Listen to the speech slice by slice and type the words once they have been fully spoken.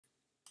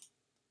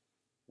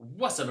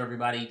What's up,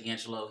 everybody?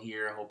 DeAngelo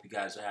here. I hope you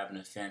guys are having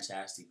a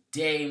fantastic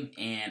day,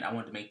 and I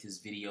wanted to make this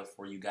video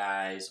for you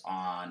guys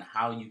on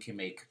how you can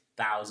make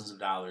thousands of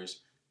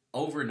dollars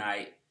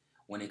overnight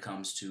when it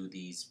comes to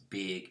these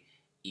big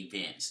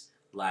events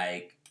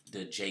like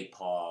the Jake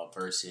Paul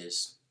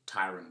versus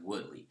Tyron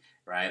Woodley,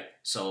 right?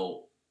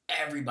 So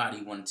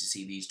everybody wanted to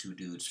see these two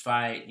dudes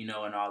fight, and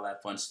all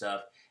that fun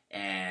stuff.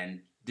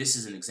 And this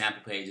is an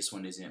example page. This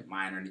one isn't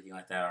mine or anything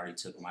like that. I already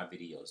took my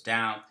videos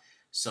down.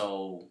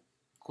 So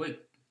quick.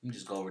 Let me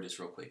just go over this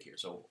real quick here.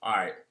 So, all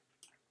right,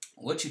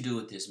 what you do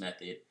with this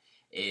method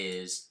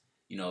is,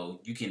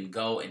 you can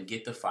go and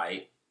get the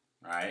fight,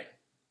 right?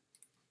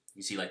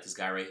 You see, like, this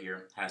guy right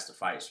here has the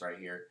fights right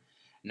here.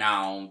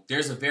 Now,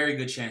 there's a very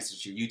good chance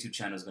that your YouTube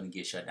channel is going to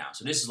get shut down.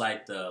 So this is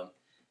like the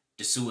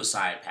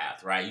suicide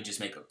path, right? You just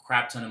make a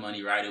crap ton of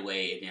money right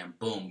away, and then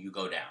boom, you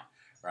go down,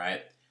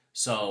 right?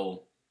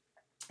 So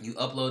you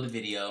upload the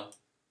video,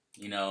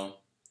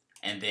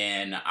 and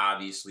then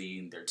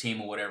obviously their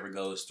team or whatever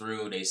goes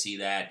through, they see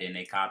that, then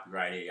they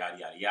copyright it, yada,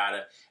 yada,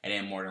 yada. And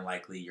then more than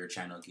likely your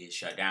channel gets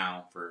shut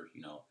down for,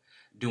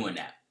 doing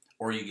that.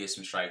 Or you get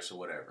some strikes or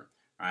whatever,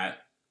 right?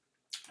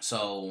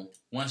 So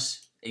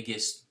once it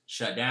gets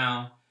shut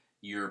down,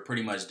 you're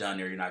pretty much done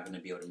there. You're not going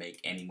to be able to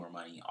make any more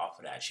money off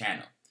of that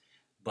channel.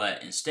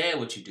 But instead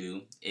what you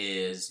do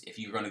is, if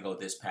you're going to go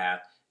this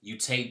path, you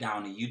take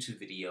down the YouTube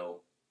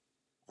video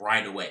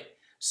right away.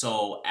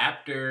 So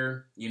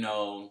after,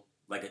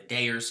 like a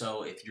day or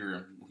so, if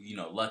you're,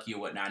 lucky or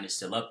whatnot, and it's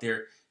still up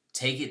there,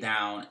 take it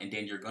down, and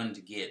then you're going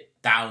to get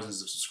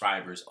thousands of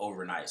subscribers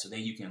overnight. So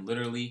then you can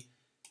literally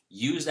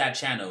use that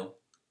channel,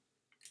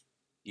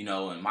 and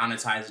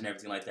monetize and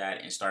everything like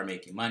that and start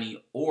making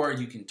money. Or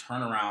you can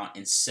turn around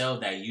and sell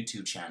that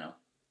YouTube channel,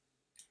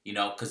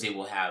 because it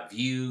will have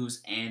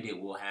views and it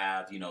will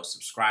have,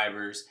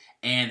 subscribers,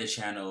 and the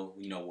channel,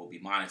 will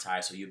be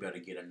monetized. So you'll be able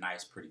to get a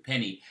nice pretty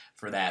penny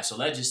for that. So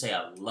let's just say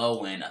a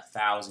low end,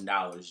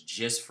 $1,000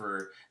 just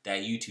for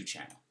that YouTube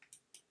channel.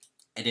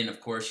 And then of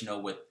course,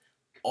 with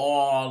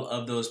all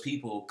of those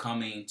people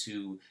coming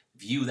to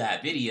view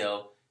that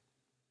video,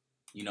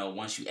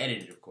 once you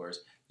edit it, of course,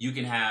 you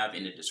can have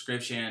in the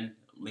description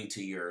link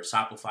to your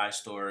Shopify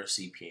store,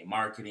 CPA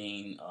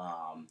marketing,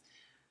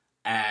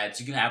 ads.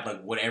 You can have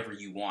like whatever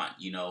you want,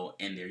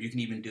 in there. You can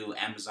even do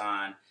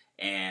Amazon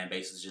and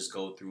basically just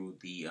go through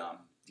the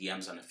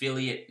Amazon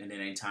affiliate, and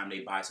then anytime they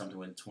buy something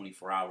within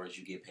 24 hours,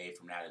 you get paid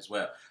from that as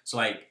well. So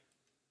like,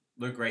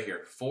 look right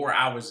here, 4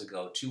 hours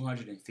ago,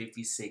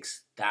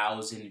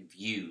 256,000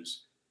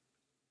 views,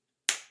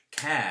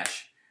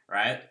 cash,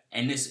 right?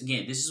 And this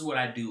is what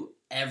I do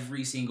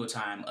every single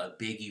time a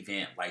big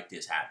event like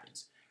this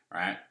happens,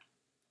 right?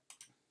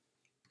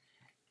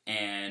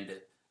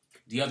 And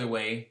the other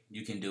way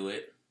you can do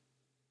it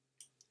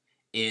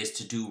is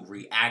to do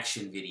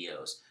reaction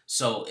videos.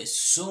 So as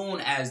soon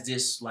as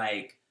this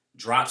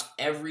drops,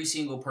 every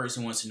single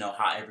person wants to know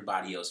how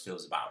everybody else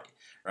feels about it,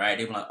 right?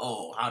 They're like,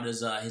 oh, how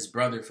does his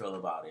brother feel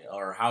about it?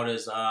 Or how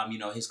does,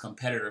 his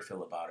competitor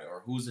feel about it?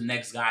 Or who's the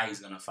next guy he's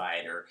going to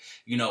fight? Or,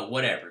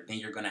 whatever. Then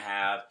you're going to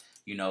have,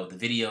 the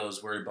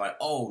videos where it's like,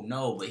 oh,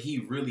 no, but he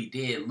really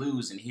did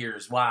lose, and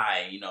here's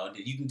why. You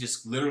can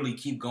just literally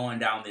keep going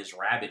down this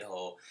rabbit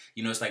hole.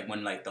 It's like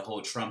when the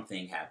whole Trump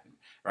thing happened,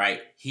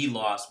 right? He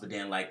lost, but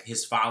then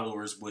his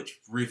followers would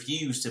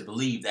refuse to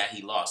believe that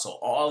he lost. So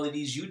all of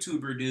these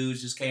YouTuber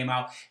dudes just came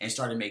out and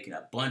started making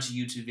a bunch of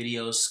YouTube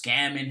videos,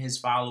 scamming his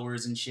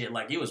followers and shit.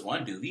 Like, it was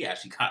one dude, he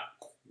actually got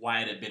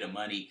quite a bit of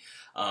money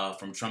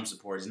from Trump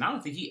supporters, and I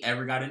don't think he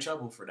ever got in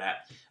trouble for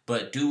that.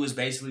 But dude was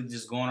basically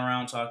just going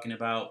around talking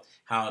about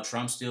how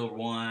Trump still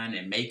won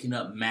and making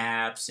up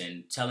maps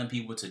and telling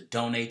people to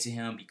donate to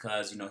him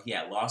because, he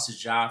had lost his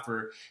job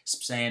for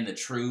saying the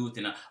truth,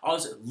 and all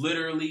this,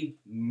 literally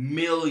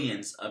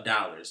millions of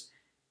dollars.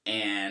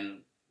 And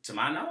to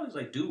my knowledge,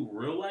 dude,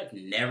 real life,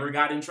 never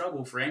got in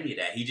trouble for any of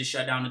that. He just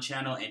shut down the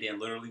channel and then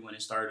literally went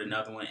and started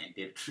another one and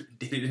did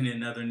it in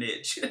another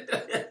niche.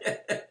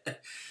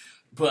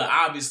 But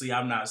obviously,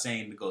 I'm not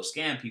saying to go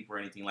scam people or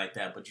anything like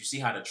that, but you see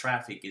how the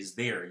traffic is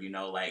there,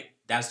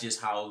 that's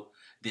just how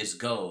this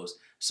goes.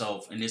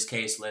 So in this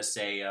case, let's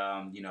say,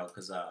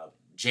 because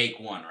Jake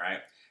won,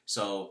 right?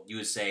 So you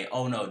would say,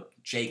 oh no,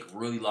 Jake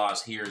really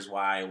lost, here's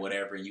why,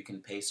 whatever. You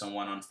can pay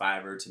someone on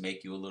Fiverr to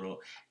make you a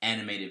little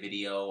animated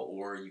video,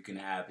 or you can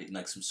have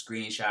some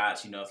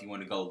screenshots, if you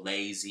want to go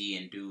lazy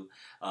and do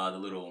the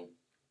little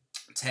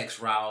text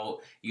route,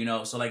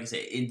 so like I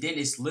said, and then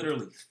it's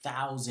literally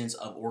thousands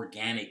of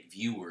organic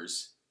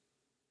viewers,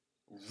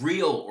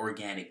 real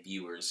organic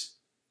viewers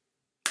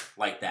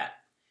like that.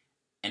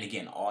 And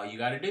again, all you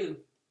got to do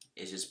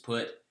is just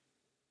put,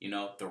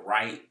 the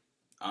right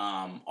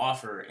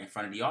offer in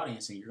front of the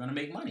audience, and you're going to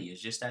make money.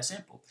 It's just that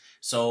simple.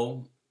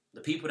 So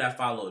the people that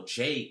follow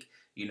Jake,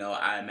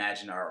 I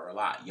imagine are a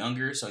lot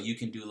younger. So you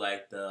can do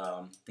the,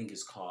 I think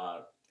it's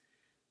called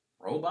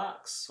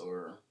Roblox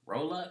or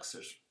Roblox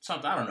or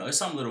something. I don't know. It's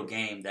some little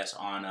game that's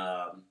on,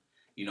 on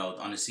the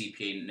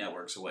CPA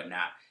networks or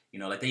whatnot. You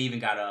know, like they even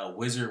got a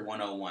Wizard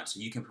 101, so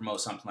you can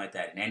promote something like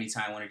that. And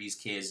anytime one of these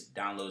kids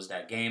downloads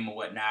that game or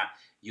whatnot,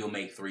 you'll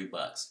make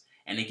 $3.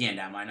 And again,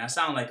 that might not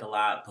sound like a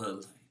lot,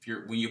 but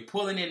when you're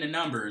pulling in the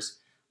numbers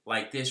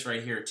like this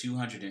right here,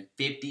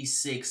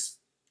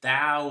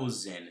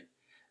 256,000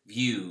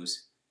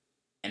 views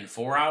in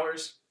 4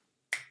 hours,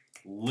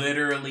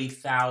 literally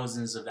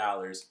thousands of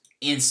dollars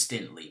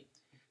instantly.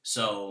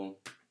 So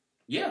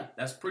yeah,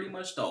 that's pretty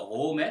much the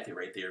whole method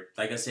right there.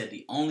 Like I said,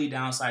 the only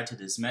downside to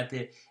this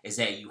method is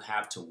that you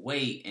have to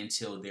wait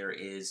until there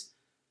is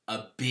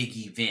a big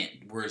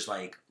event, where it's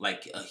like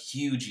a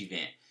huge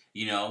event.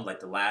 You know, like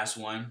the last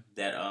one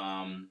that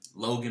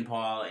Logan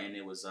Paul and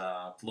it was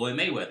Floyd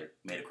Mayweather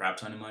made a crap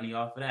ton of money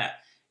off of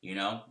that. You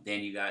know, then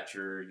you got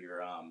your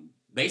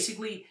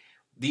basically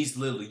these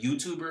little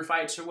YouTuber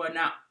fights or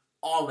whatnot.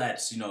 All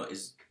that's, you know,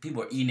 is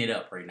people are eating it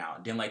up right now.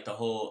 And then like the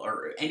whole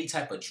or any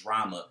type of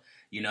drama,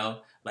 you know,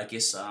 like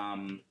it's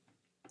I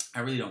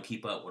really don't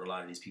keep up with a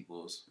lot of these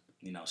people's,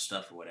 you know,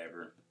 stuff or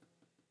whatever.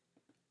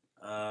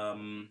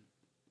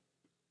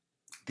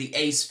 The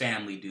Ace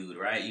family dude,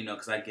 right? You know,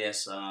 because I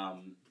guess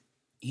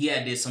he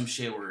had did some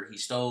shit where he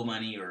stole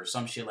money or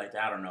some shit like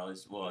that. I don't know.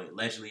 It's, well,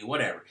 allegedly,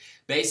 whatever.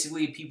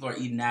 Basically, people are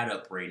eating that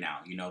up right now.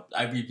 You know,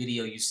 every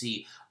video you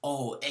see,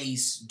 oh,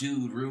 Ace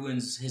dude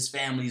ruins his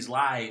family's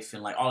life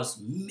and like all this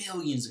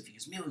millions of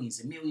views, millions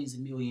and millions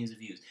and millions of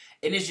views.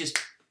 And it's just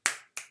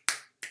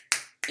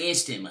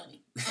instant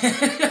money.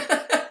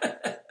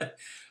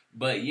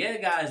 But yeah,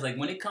 guys, like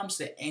when it comes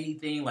to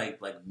anything like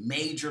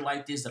major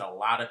like this that a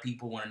lot of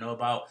people want to know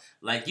about,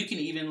 like you can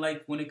even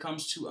like when it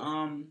comes to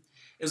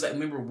it was like,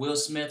 remember Will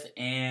Smith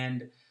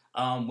and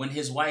when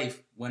his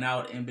wife went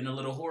out and been a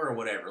little whore or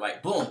whatever,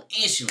 like boom,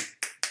 instantly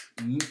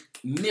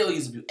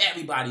millions of people,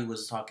 everybody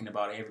was talking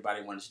about it,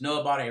 everybody wanted to know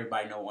about it,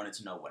 everybody wanted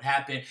to know what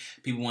happened,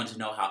 people wanted to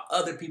know how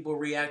other people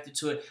reacted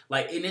to it,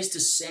 like, and it's the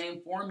same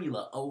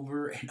formula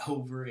over and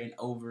over and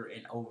over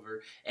and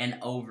over and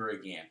over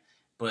again.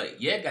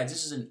 But yeah, guys,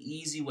 this is an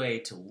easy way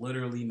to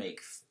literally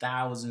make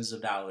thousands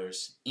of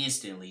dollars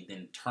instantly,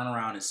 then turn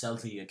around and sell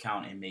the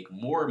account and make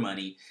more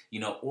money,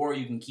 you know, or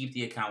you can keep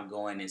the account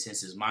going, and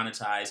since it's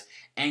monetized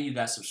and you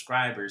got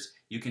subscribers,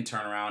 you can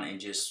turn around and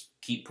just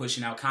keep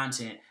pushing out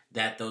content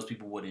that those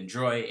people would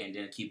enjoy and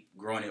then keep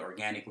growing it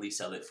organically,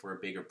 sell it for a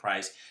bigger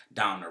price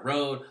down the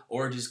road,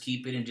 or just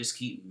keep it and just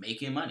keep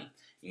making money,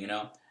 you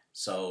know?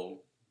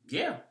 So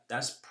yeah,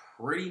 that's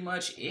pretty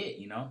much it,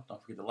 you know.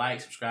 Don't forget to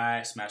like,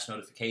 subscribe, smash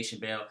notification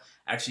bell.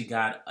 I actually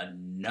got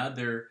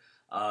another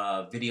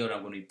video that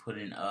I'm going to be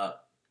putting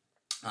up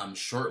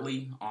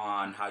shortly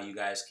on how you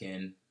guys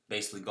can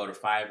basically go to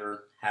Fiverr,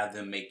 have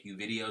them make you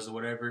videos or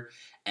whatever,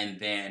 and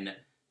then,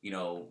 you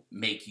know,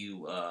 make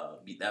you,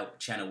 that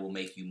channel will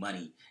make you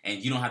money,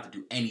 and you don't have to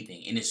do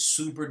anything, and it's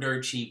super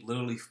dirt cheap,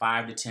 literally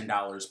 $5 to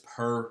 $10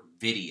 per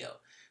video.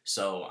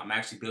 So I'm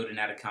actually building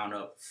that account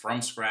up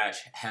from scratch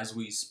as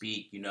we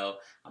speak. You know,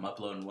 I'm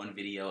uploading one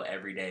video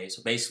every day.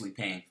 So basically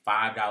paying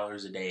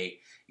 $5 a day,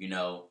 you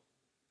know,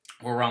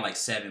 or around like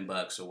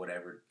 $7 or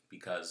whatever,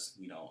 because,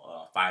 you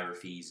know, Fiverr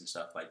fees and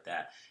stuff like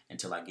that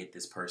until I get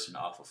this person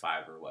off of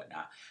Fiverr or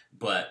whatnot.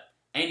 But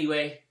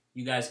anyway,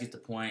 you guys get the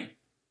point.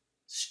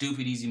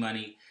 Stupid easy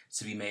money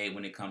to be made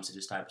when it comes to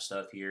this type of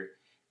stuff here.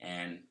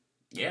 And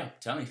yeah,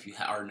 tell me if you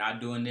are not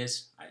doing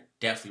this, I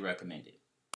definitely recommend it.